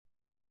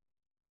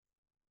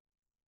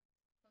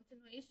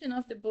Continuation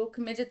of the book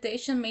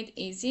Meditation Made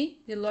Easy,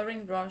 the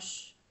Lorin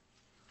Roche.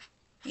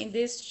 In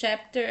this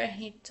chapter,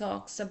 he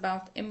talks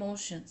about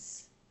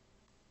emotions,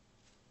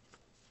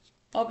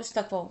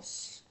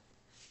 obstacles,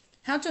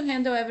 how to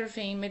handle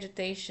everything in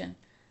meditation.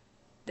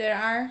 There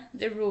are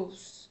the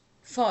rules,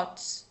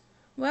 thoughts,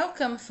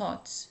 welcome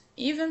thoughts,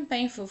 even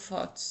painful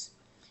thoughts.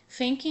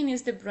 Thinking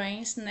is the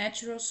brain's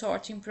natural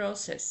sorting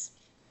process.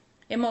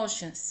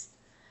 Emotions.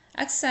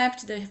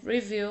 Accept the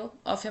review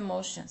of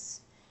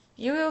emotions.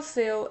 You will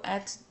feel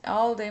at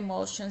all the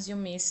emotions you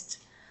missed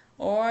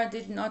or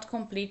did not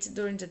complete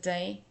during the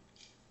day,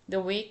 the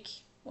week,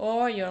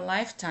 or your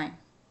lifetime.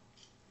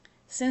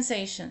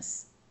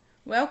 Sensations.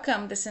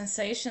 Welcome the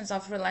sensations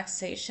of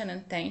relaxation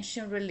and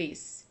tension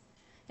release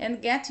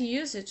and get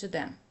used to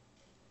them.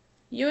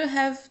 You will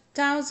have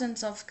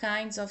thousands of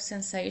kinds of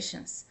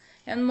sensations,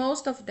 and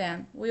most of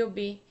them will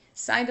be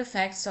side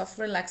effects of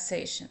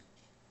relaxation.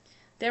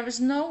 There is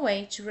no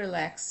way to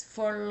relax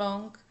for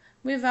long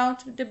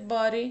without the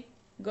body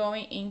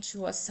going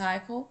into a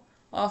cycle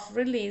of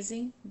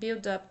releasing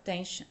build-up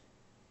tension.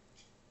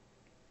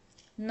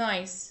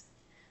 Noise.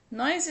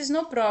 Noise is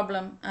no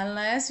problem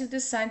unless you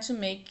decide to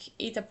make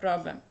it a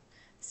problem.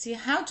 See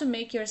how to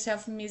make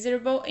yourself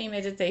miserable in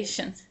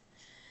meditation.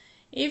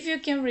 If you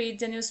can read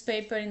the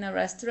newspaper in a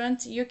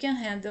restaurant, you can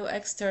handle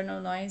external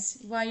noise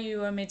while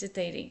you are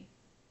meditating.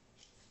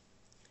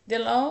 The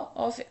law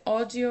of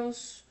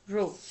audio's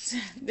rules.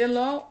 The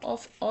law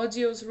of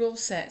audio's rule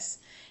says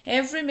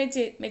every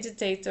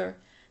meditator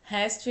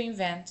has to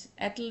invent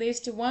at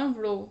least one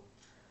rule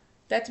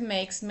that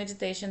makes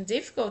meditation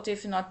difficult,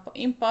 if not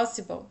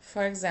impossible.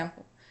 For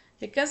example,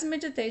 because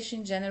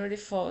meditation generally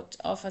thought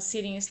of a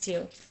sitting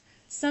still,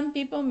 some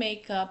people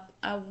make up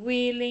a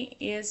willing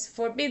is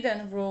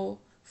forbidden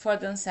rule for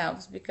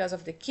themselves because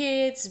of the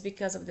kids,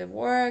 because of the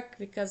work,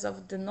 because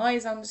of the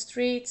noise on the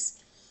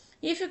streets.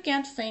 If you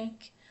can't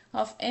think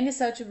of any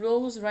such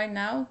rules right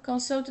now,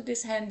 consult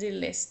this handy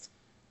list.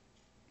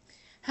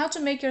 How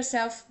to make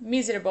yourself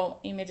miserable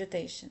in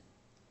meditation.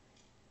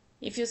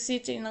 If you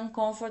sit in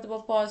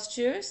uncomfortable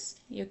postures,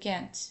 you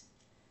can't.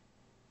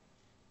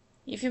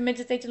 If you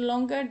meditate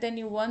longer than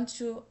you want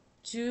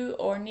to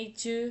or need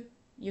to,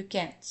 you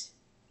can't.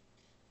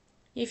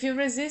 If you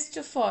resist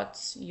to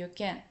thoughts, you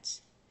can't.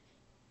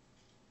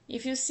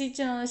 If you sit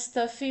in a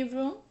stuffy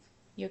room,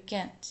 you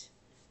can't.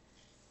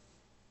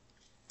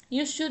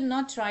 You should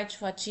not try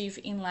to achieve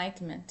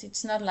enlightenment.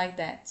 It's not like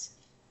that.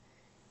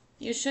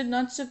 You should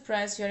not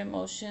suppress your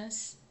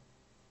emotions.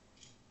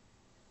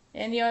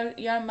 And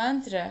your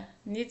mantra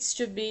needs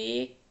to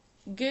be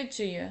good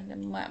to you.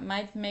 That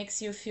might makes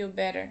you feel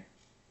better.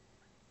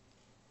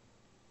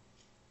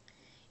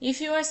 If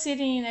you are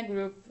sitting in a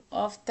group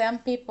of 10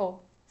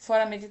 people for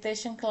a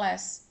meditation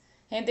class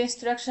and the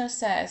instructor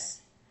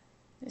says,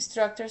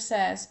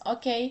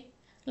 okay,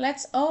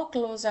 let's all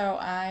close our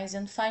eyes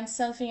and find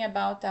something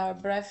about our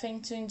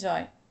breathing to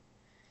enjoy.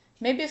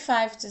 Maybe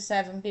 5 to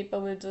 7 people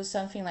will do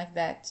something like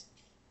that.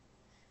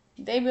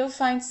 They will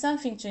find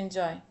something to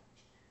enjoy.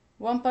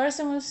 One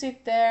person will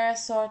sit there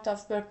sort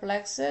of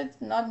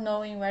perplexed, not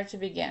knowing where to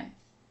begin.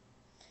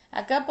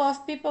 A couple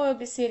of people will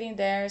be sitting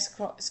there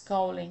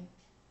scowling.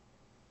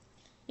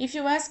 If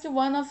you ask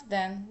one of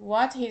them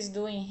what he's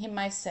doing, he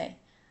might say,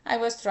 I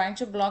was trying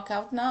to block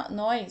out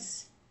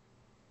noise.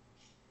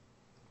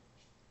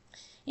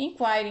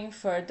 Inquiring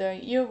further,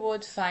 you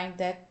would find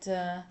that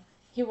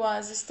he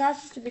was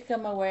starting to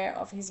become aware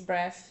of his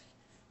breath.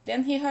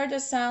 Then he heard a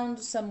sound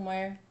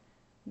somewhere.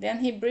 Then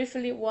he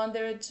briefly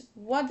wondered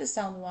what the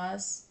sound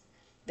was.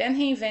 Then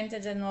he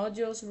invented an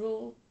audio's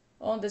rule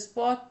on the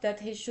spot that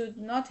he should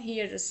not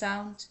hear the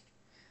sound.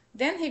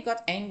 Then he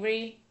got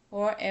angry,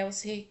 or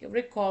else he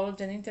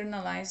recalled an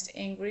internalized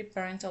angry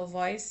parental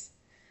voice.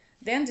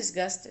 Then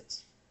disgusted.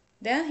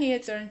 Then he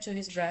returned to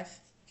his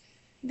breath.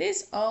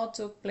 This all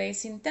took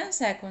place in 10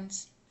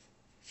 seconds.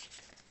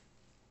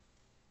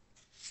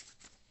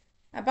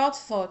 About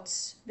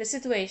thoughts, the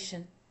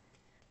situation.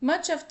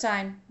 Much of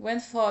time, when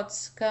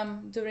thoughts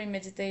come during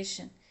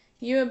meditation,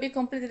 you will be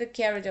completely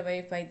carried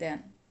away by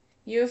them.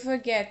 You will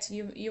forget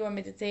you are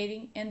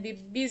meditating and be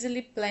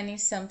busily planning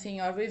something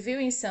or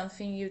reviewing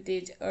something you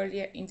did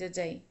earlier in the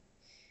day.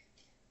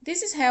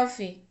 This is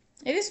healthy.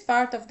 It is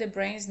part of the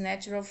brain's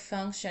natural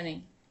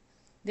functioning.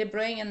 The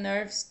brain and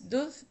nerves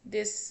do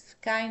this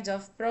kind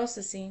of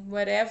processing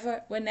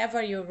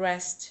whenever you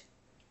rest.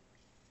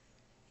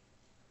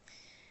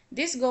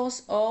 This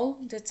goes all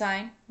the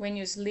time when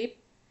you sleep,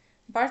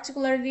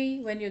 particularly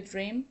when you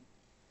dream,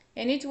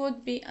 and it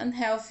would be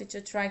unhealthy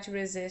to try to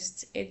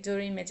resist it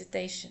during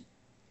meditation.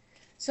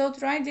 So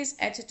try this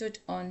attitude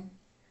on.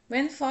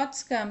 When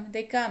thoughts come,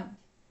 they come.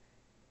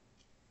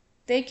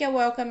 Take a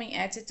welcoming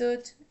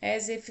attitude,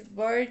 as if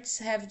birds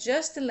have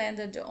just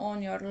landed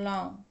on your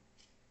lawn.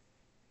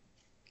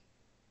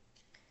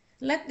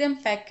 Let them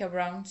peck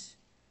around.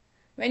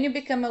 When you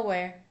become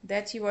aware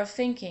that you are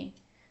thinking,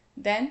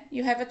 then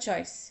you have a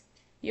choice.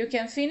 You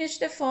can finish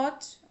the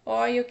thought,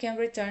 or you can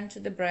return to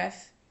the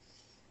breath,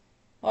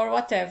 or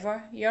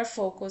whatever your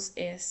focus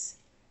is.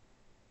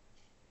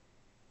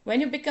 When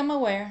you become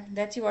aware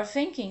that you are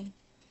thinking,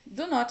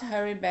 do not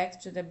hurry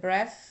back to the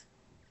breath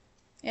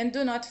and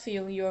do not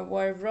feel you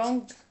were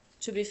wrong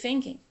to be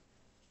thinking.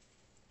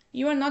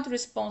 You are not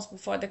responsible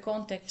for the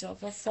content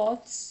of your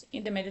thoughts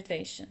in the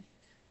meditation,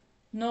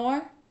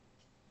 nor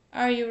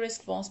are you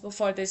responsible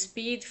for the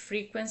speed,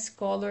 frequency,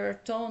 color, or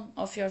tone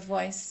of your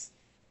voice.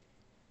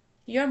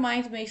 Your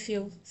mind may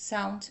feel,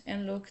 sound,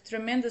 and look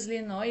tremendously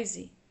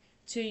noisy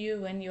to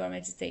you when you are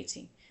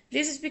meditating.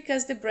 This is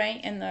because the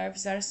brain and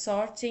nerves are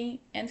sorting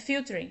and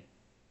filtering.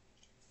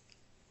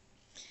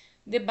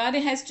 The body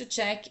has to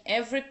check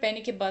every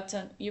panic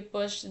button you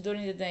pushed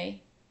during the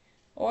day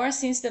or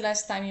since the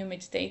last time you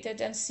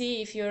meditated and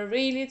see if you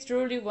really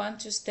truly want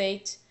to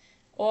state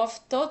of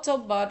total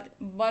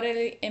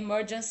bodily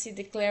emergency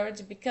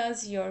declared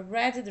because your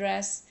red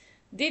dress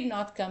did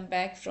not come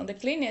back from the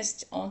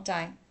cleanest on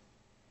time.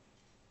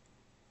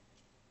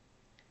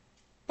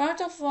 Part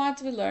of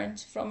what we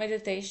learned from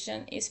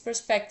meditation is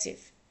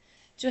perspective,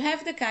 to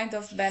have the kind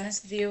of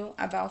balanced view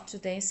about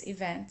today's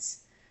events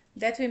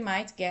that we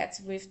might get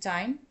with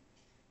time,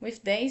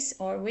 with days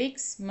or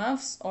weeks,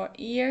 months or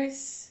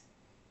years.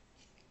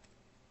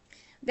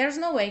 There's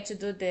no way to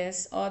do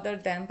this other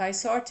than by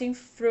sorting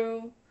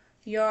through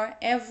your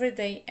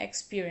everyday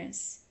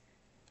experience.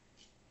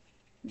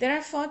 There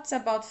are thoughts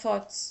about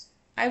thoughts.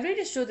 I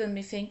really shouldn't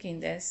be thinking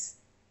this.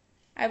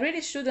 I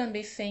really shouldn't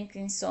be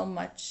thinking so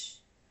much.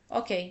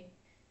 Okay,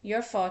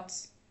 your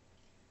thoughts.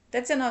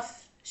 That's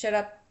enough. Shut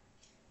up.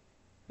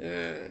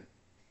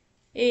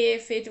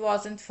 If it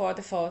wasn't for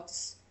the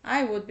thoughts,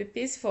 I would be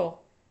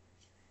peaceful.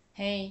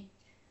 Hey,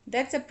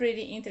 that's a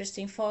pretty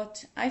interesting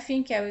thought. I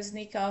think I will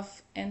sneak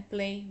off and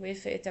play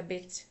with it a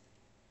bit.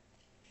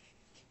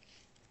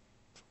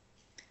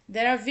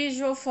 There are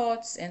visual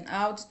thoughts and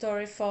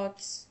auditory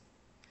thoughts,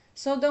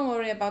 so don't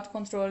worry about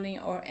controlling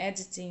or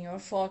editing your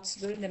thoughts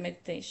during the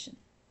meditation.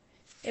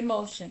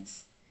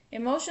 Emotions.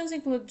 Emotions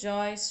include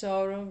joy,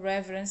 sorrow,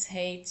 reverence,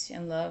 hate,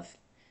 and love,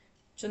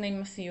 to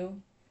name a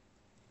few.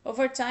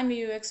 Over time,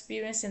 you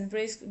experience and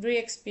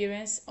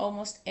re-experience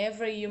almost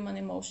every human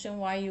emotion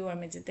while you are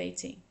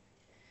meditating.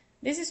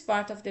 This is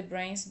part of the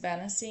brain's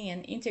balancing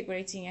and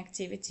integrating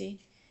activity.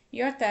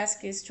 Your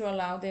task is to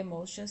allow the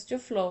emotions to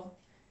flow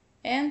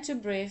and to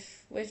breathe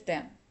with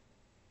them.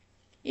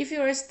 If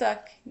you are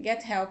stuck,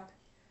 get help.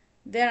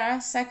 There are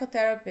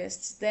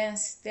psychotherapists,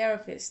 dance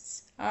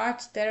therapists,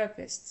 art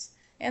therapists,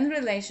 and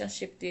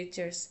relationship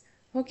teachers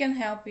who can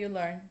help you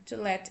learn to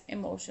let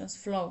emotions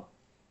flow.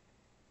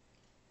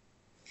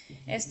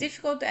 As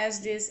difficult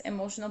as this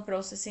emotional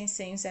processing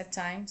seems at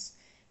times,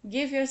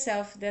 give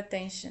yourself the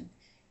attention.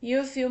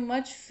 You'll feel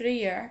much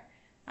freer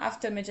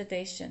after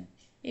meditation.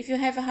 If you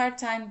have a hard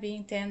time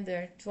being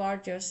tender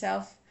toward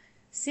yourself,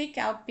 seek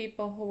out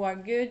people who are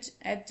good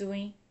at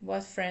doing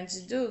what friends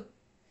do.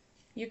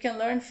 You can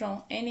learn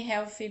from any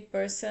healthy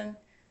person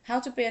how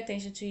to pay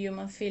attention to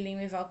human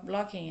feeling without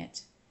blocking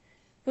it.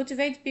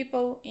 Cultivate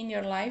people in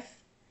your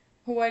life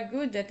who are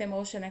good at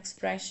emotion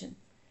expression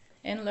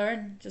and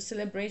learn to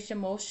celebrate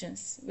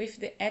emotions with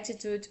the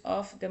attitude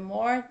of the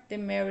more the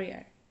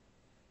merrier.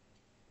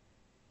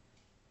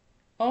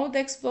 All the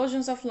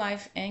explosions of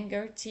life,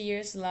 anger,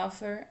 tears,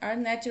 laughter, are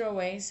natural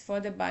ways for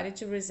the body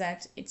to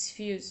reset its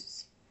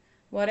fuses.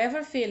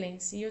 Whatever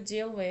feelings you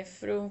deal with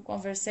through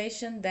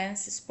conversation,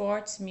 dance,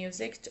 sports,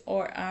 music,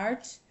 or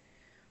art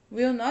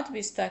will not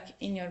be stuck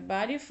in your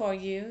body for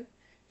you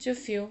to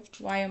feel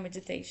while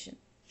meditation.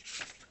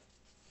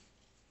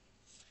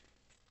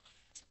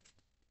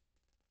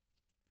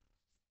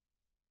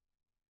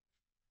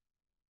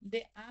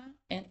 The A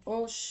and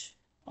Osh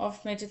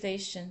of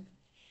meditation.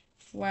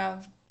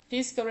 Well,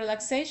 physical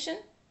relaxation,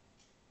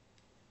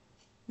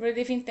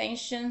 relieving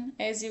tension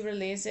as you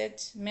release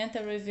it,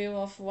 mental review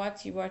of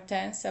what you are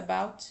tense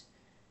about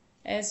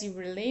as you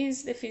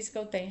release the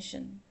physical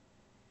tension.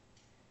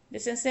 The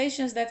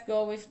sensations that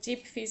go with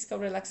deep physical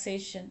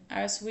relaxation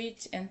are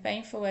sweet and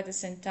painful at the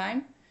same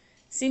time,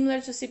 similar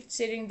to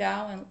sitting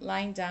down and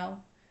lying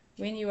down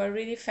when you are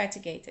really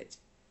fatigued.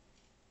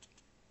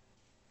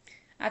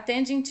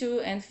 Attending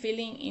to and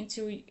feeling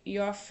into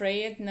your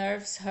frayed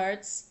nerves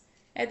hurts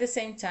at the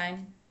same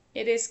time.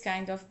 It is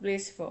kind of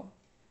blissful.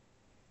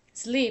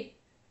 Sleep.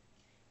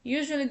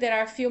 Usually there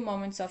are few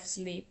moments of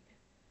sleep.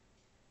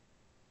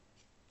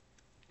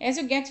 As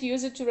you get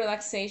used to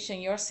relaxation,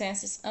 your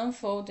senses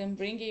unfold and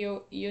bring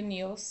you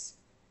news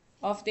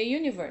of the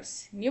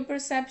universe, new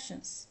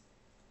perceptions.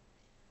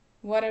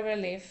 What a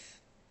relief.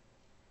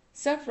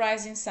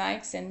 Surprise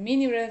insights and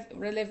mini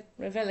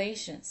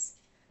revelations.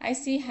 I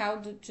see how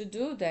to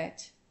do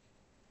that.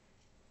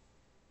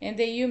 And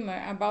the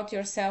humor about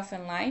yourself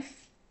and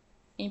life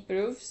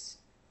improves.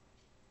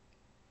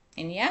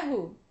 And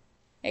Yahoo!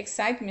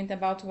 Excitement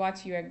about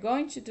what you are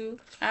going to do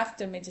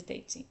after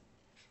meditating.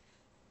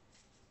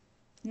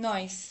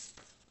 Noise.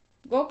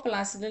 Go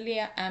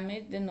placidly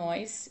amid the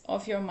noise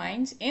of your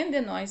mind and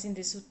the noise in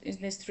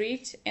the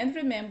street, and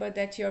remember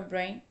that your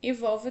brain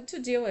evolved to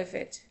deal with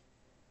it.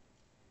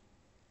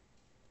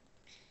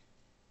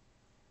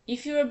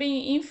 If you are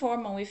being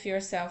informal with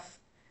yourself,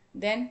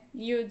 Then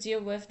you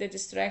deal with the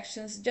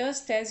distractions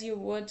just as you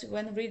would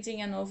when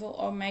reading a novel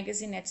or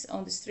magazine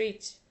on the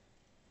street.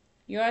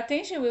 Your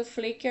attention will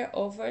flicker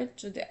over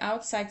to the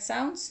outside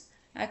sounds,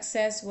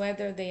 assess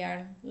whether they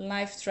are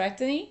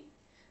life-threatening,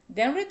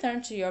 then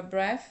return to your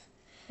breath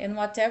and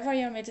whatever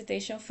your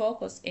meditation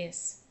focus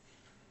is.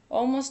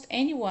 Almost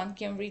anyone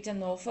can read a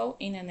novel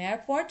in an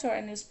airport or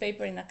a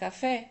newspaper in a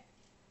cafe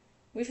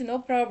with no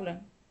problem.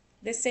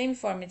 The same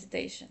for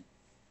meditation.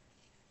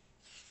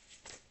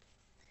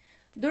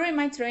 During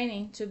my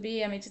training to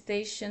be a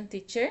meditation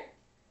teacher,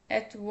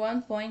 at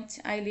one point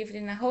I lived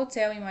in a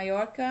hotel in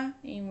Mallorca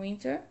in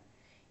winter.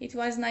 It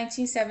was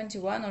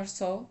 1971 or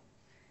so,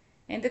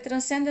 and the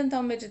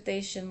Transcendental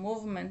Meditation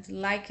movement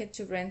liked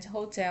to rent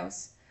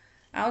hotels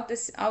out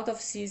of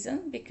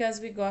season because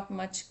we got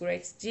much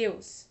great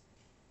deals.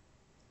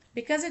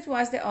 Because it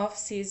was the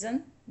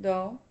off-season,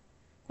 though,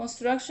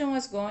 construction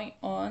was going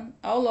on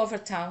all over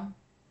town.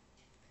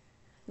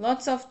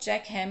 Lots of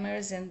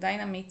jackhammers and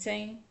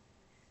dynamiting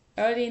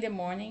early in the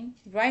morning,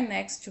 right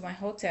next to my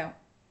hotel.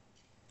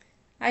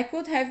 I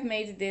could have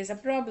made this a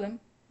problem,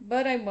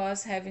 but I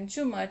was having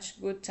too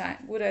much good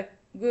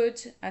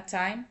a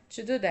time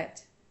to do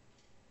that.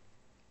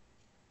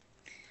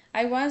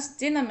 I was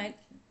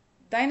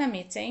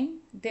dynamiting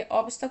the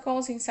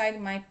obstacles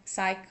inside my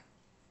psyche.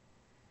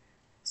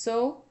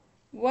 So,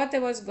 what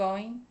was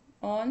going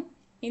on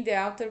in the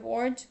outer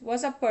world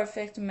was a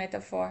perfect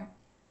metaphor.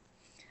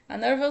 A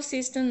nervous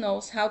system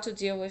knows how to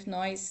deal with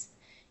noise.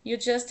 You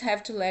just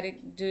have to let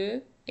it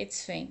do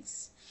its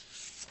things.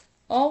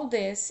 All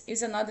this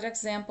is another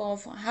example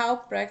of how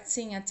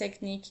practicing a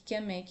technique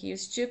can make you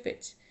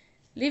stupid.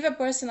 Leave a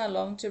person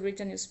alone to read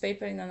a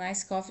newspaper in a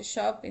nice coffee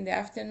shop in the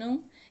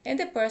afternoon, and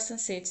the person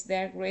sits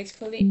there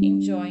gratefully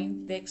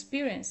enjoying the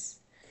experience.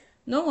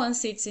 No one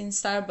sits in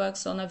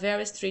Starbucks on a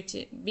very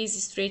busy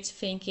street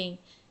thinking,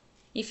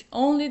 if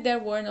only there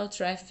were no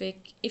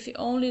traffic, if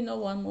only no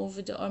one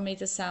moved or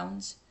made a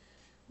sound,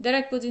 then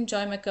I could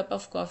enjoy my cup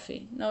of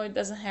coffee. No, it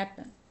doesn't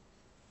happen.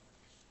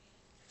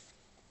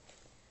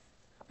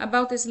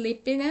 About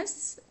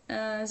sleepiness,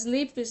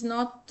 sleep is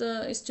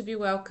to be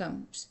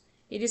welcomed.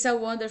 It is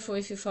wonderful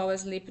if you fall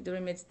asleep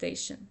during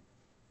meditation.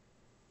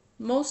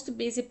 Most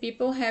busy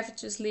people have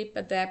to sleep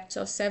a depth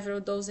of several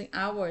dozen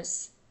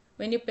hours.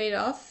 When you pay it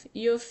off,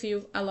 you'll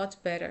feel a lot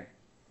better.